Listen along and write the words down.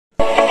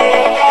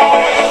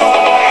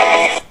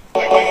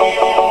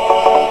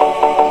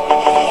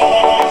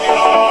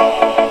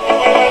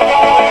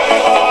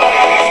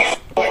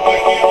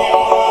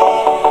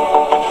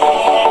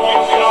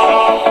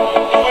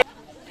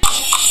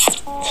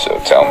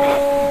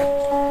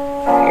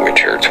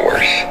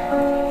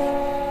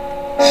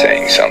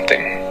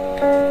something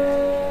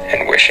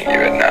and wishing you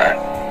had not,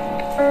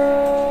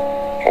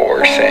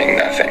 or saying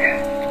nothing.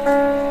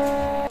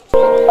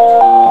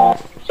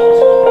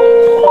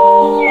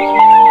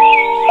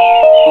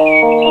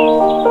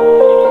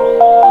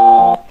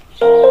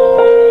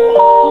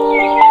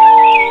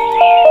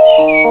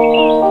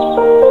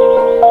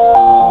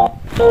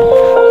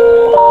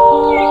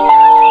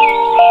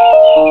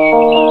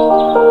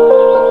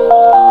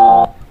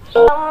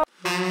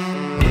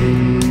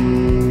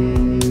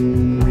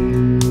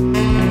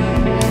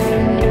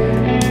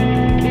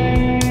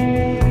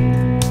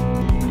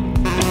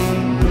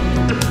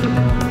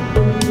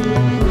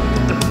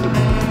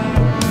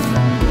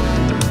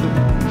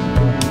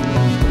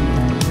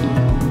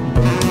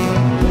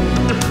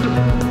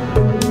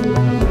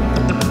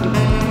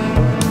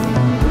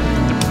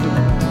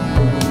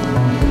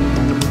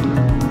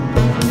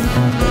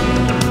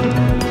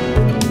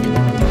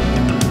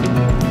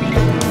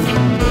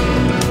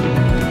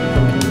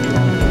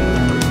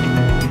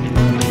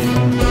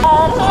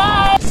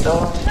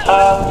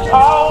 Sometimes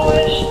I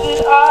wish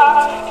that I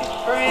could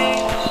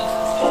freeze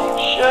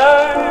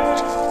pictures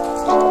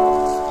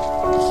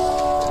and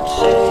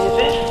save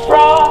it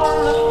from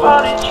the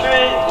funny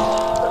tricks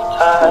of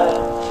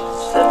time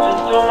slipping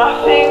through my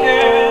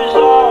fingers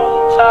all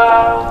the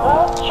time. I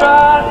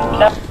try to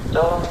catch.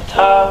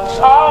 Sometimes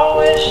I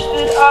wish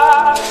that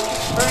I could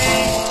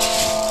freeze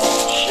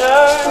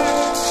pictures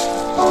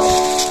and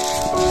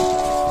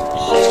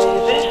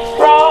save it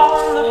from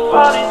the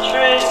funny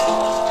tricks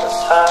of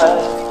time.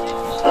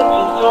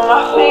 Slipping through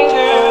my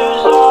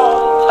fingers all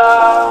the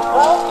time.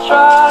 I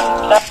try to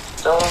catch.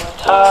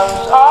 Sometimes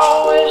I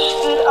wish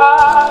that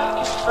I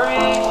could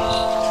freeze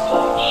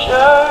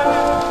pictures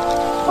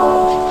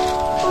and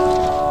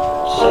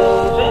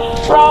save it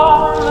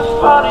from the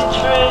funny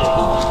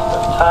tricks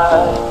of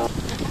time.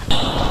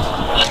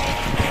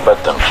 Let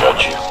them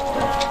judge you.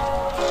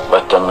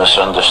 Let them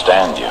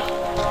misunderstand you.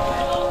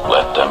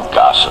 Let them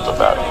gossip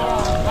about you.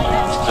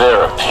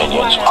 Their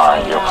opinions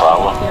aren't your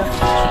problem.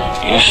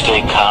 You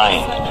stay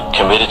kind,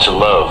 committed to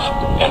love,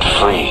 and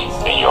free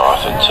in your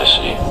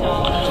authenticity.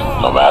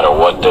 No matter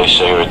what they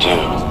say or do,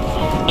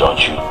 don't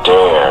you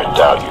dare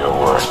doubt your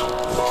worth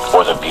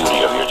or the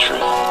beauty of your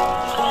truth.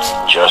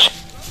 Just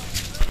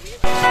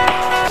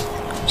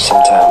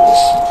Sometimes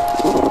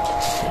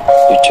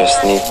you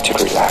just need to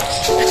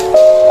relax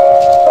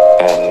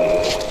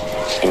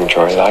and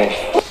enjoy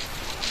life.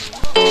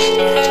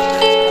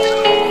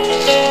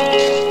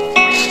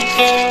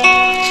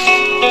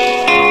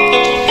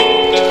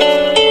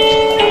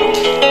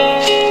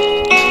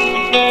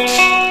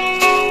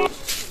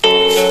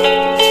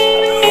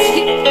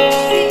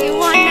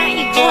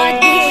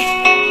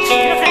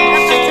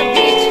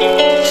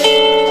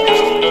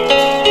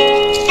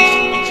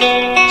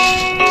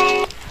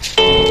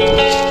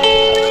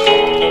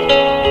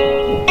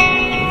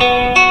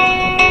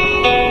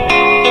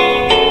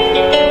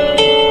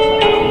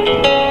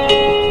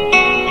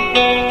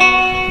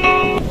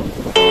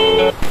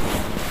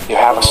 You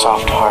have a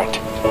soft heart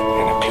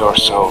and a pure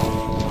soul.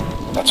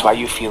 That's why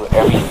you feel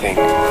everything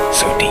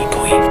so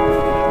deeply.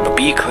 But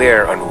be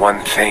clear on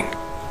one thing.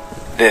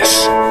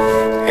 This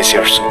is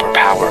your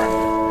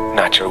superpower,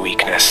 not your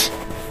weakness.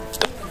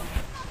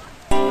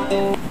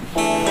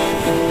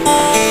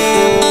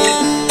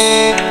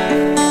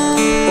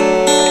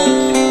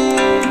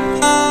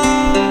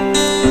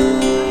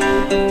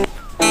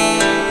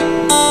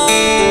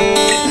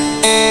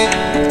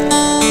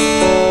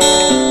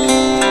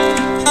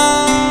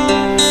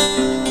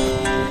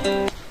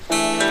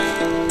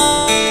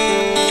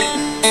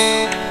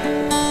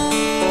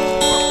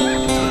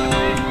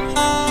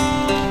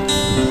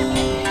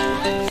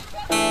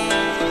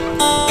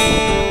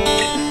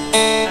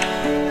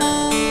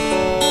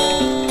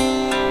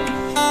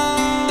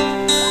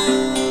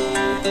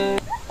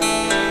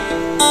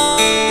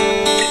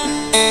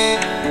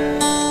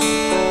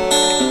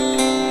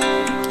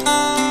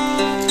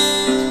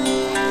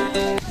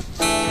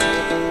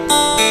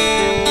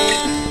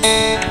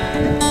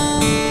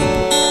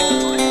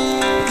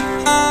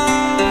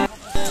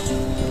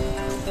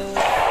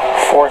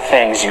 Four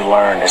things you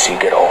learn as you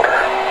get older.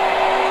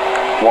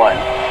 1.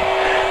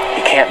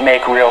 You can't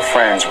make real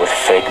friends with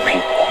fake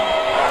people.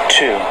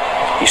 2.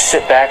 You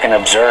sit back and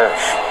observe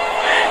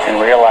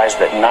and realize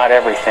that not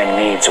everything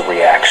needs a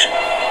reaction.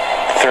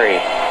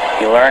 3.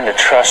 You learn to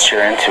trust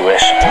your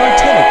intuition.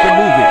 Titanic the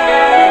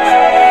movie.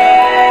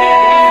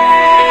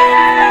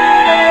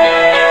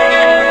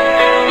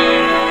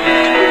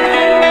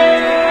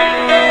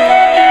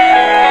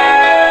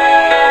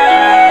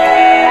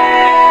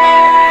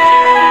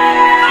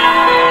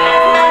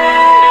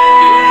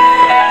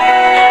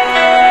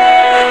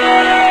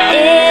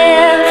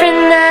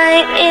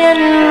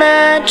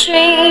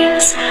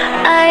 Dreams,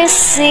 I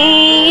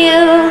see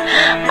you,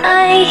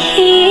 I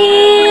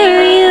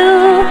hear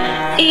you,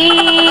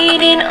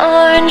 eating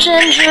orange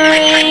and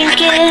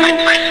drinking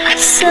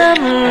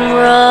some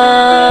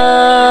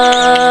rum.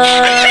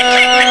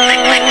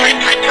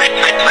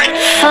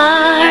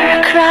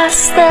 Far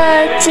across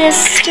the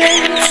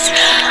distance.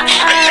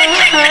 I'll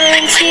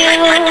hunt you,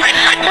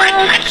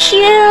 I'll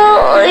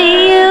kill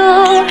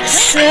you.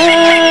 Soon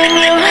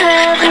you'll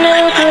have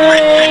no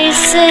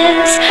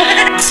places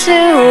to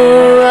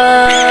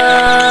run.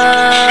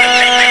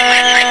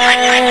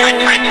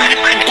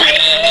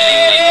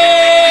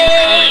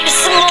 Big,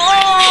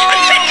 small,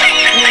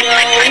 no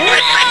matter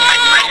how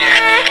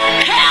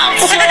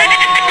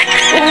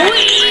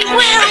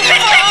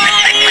tall,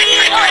 we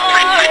will fight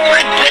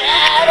our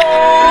battles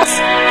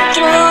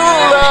through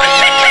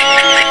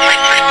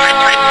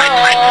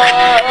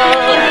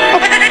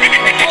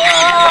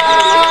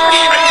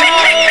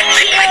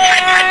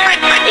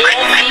if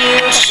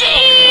you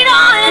cheat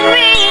on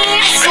me,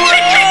 swear I will bash you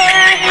with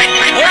hammer, and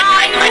your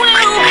head will go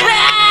on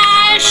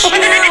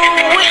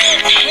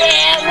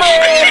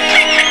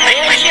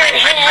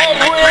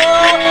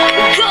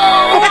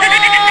and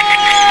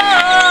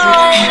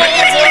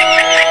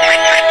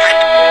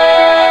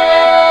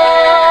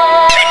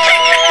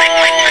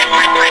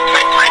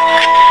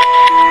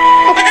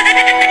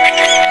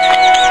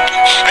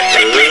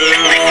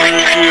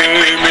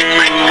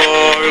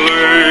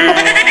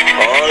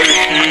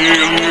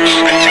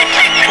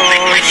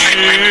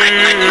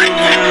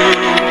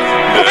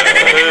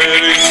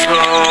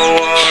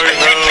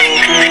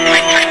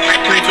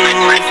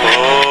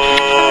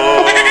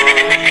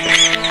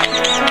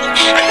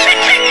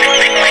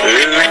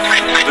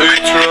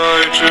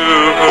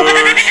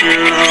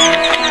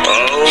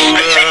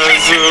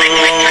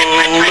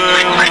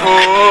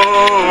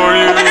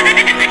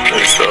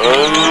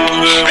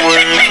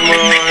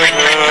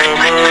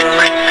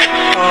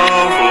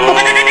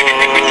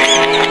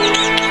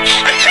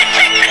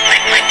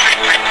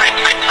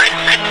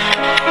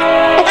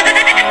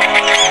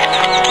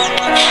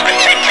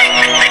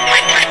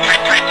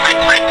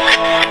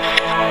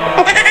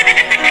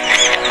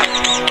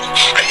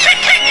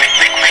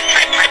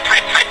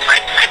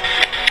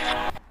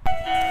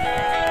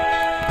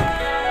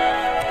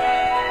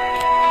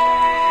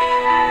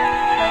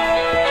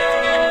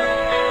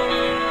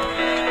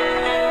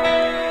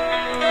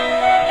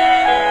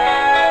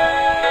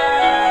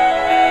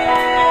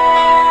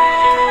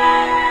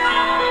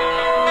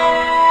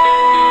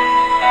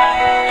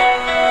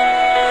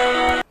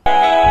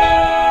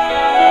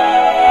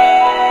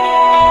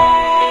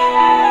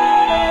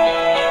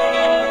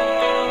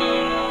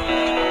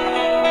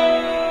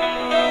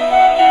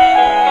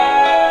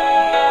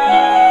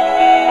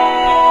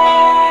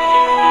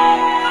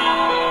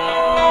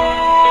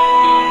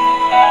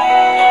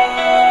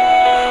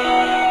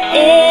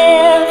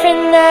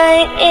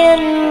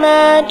in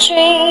my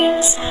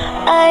dreams,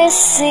 I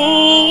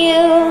see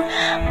you,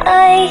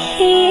 I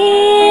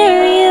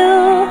hear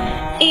you,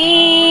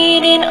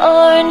 eating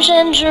orange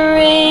and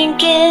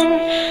drinking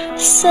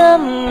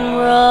some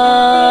rum.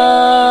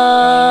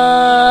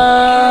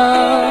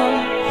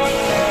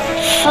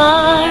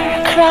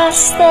 Far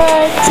across the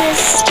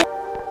distance.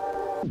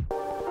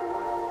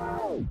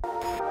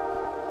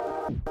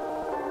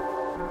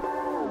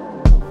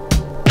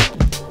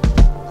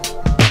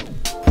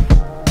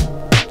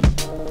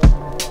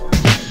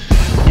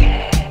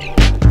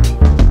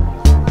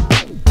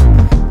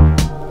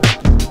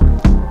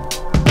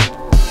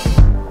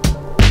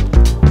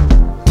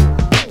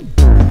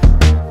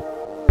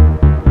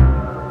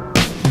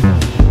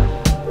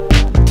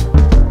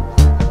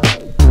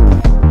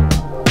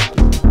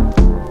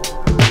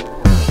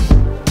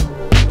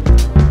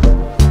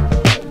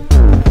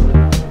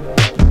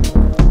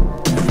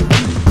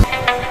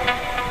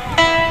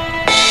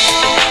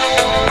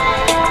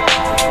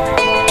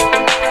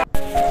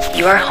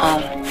 You are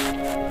home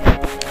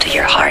to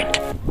your heart.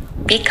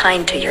 Be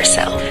kind to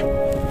yourself.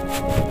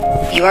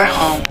 You are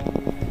home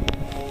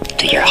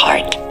to your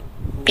heart.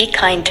 Be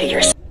kind to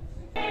yourself.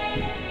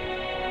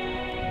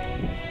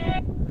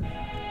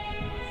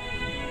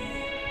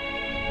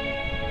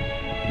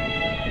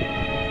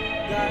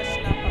 Gosh,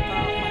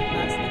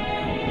 napaka-fantastic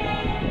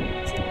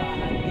ng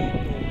simbahan dito.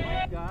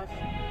 Gosh,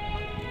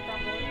 makikita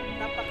mo,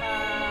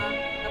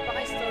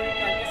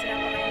 napaka-historical kasi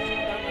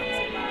napaka-ancient daw ng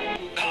simbahan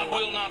dito. God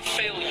will not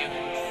fail you.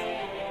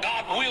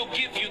 God will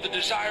give you the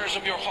desires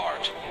of your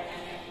heart.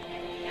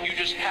 You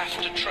just have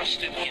to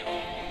trust in Him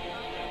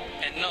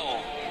and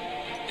know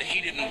that He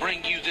didn't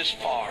bring you this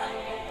far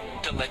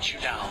to let you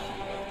down.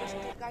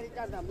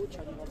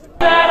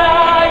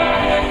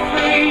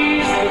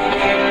 Freeze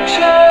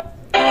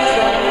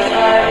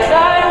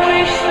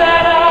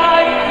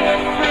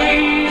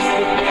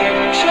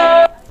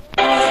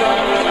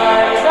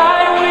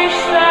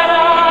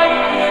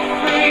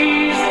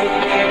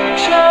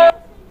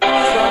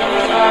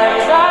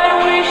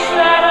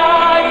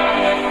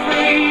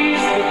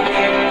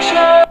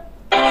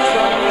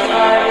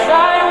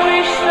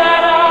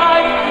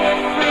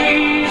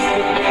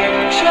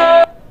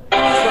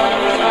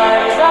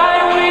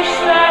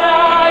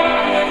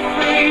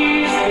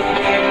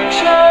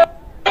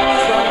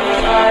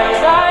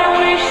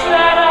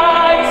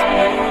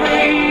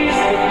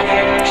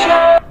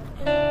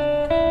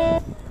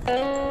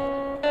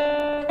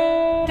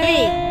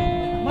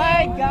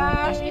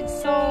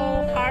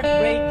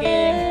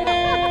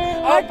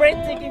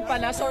breathtaking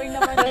pala. Sorry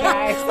naman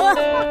guys.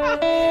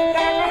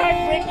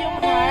 Nakaka-heartbreak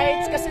yung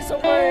heights kasi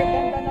super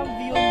ganda ng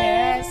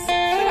viewness.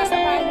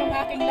 Kasamahan yung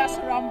aking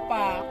last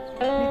rampa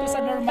dito sa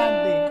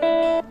Normandy.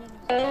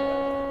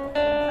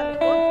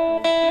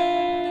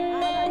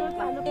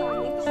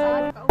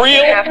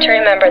 You have to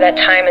remember that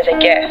time is a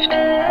gift,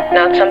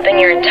 not something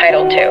you're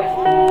entitled to.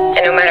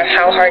 And no matter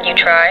how hard you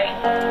try,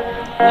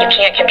 you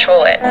can't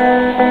control it.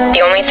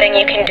 The only thing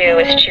you can do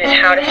is choose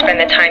how to spend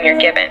the time you're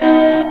given.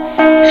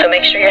 So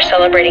make sure you're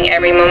celebrating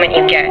every moment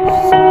you get.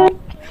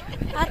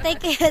 Ate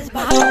Kiss,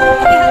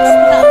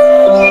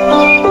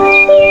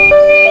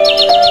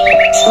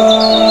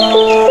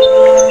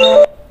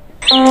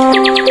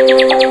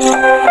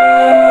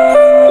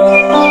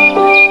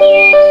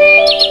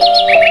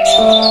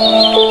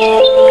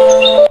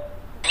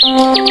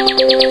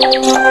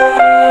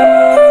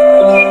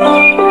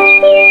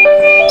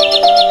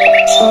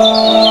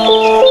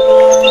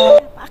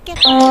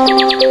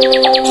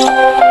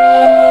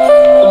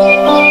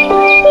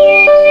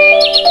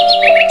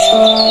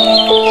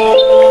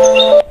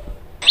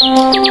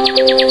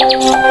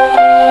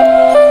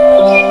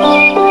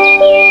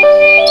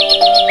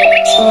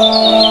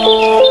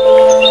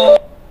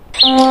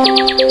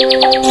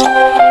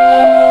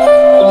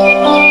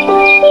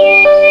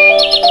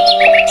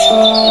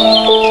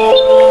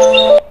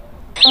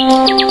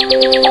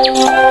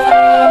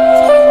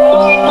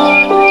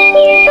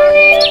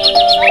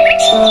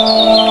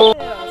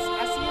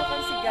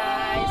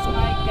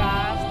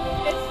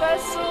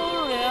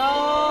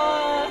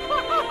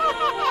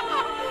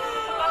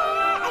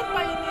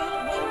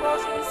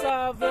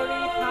 very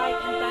high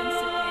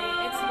intensity.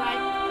 It's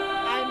like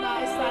I'm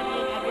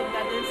studying again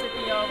the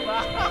density of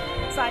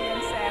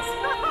sciences.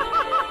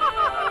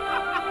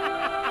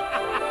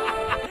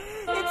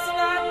 It's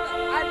not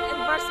an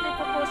inversely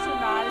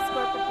proportional,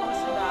 square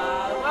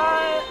proportional.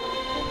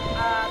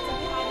 But to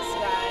be honest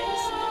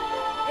guys,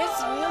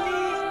 it's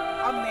really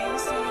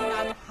amazing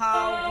on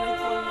how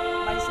grateful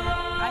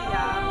myself I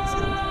am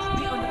to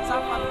be on the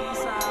top of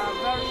this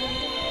very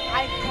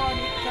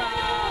iconic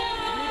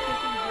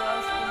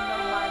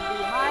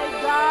my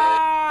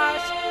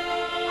gosh,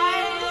 I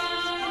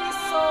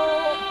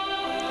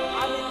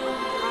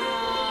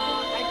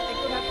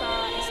could not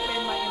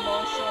explain my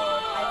emotion.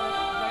 I'm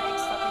very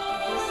ecstatic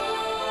with this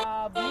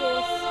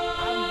views.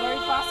 I'm very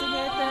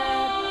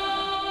fascinated.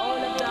 All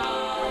of the,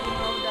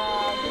 the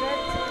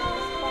great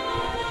spots,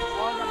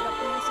 all of the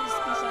places,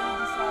 especially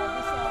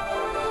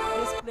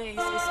this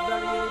place is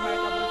very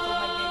remarkable for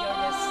my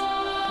gayness.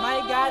 My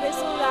God, I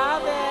so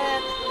love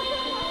it.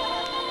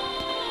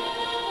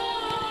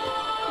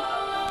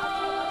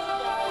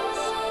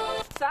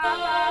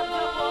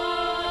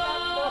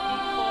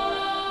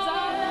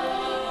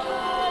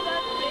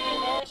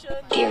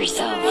 Dear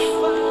self,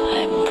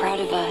 I'm proud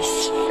of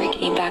us for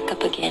getting back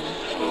up again,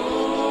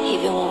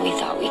 even when we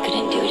thought we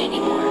couldn't do it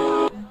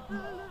anymore.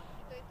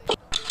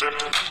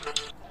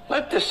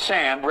 Let the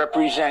sand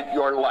represent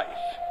your life.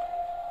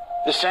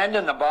 The sand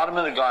in the bottom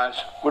of the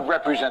glass would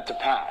represent the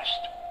past.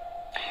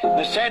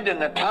 The sand in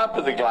the top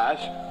of the glass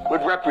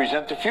would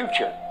represent the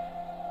future.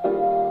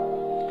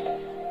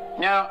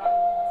 Now,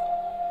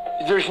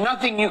 there's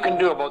nothing you can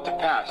do about the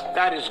past.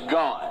 That is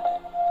gone.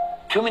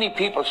 Too many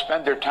people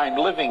spend their time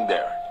living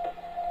there,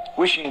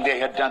 wishing they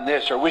had done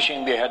this or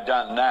wishing they had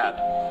done that.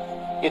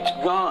 It's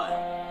gone.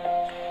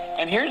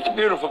 And here's the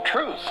beautiful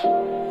truth.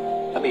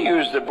 Let me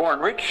use the Born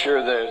Rich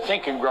or the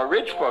Think and Grow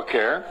Rich book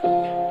here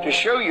to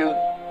show you,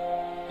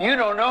 you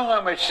don't know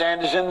how much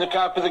sand is in the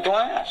top of the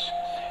glass.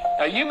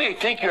 Now you may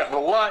think you have a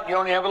lot, you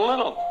only have a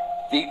little.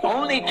 The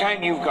only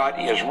time you've got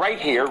is right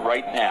here,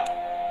 right now.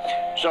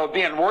 So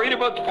being worried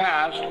about the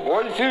past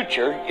or the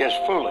future is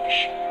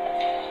foolish.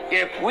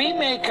 If we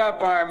make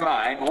up our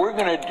mind, we're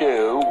going to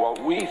do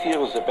what we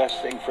feel is the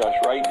best thing for us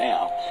right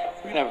now,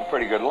 we're going to have a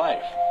pretty good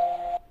life.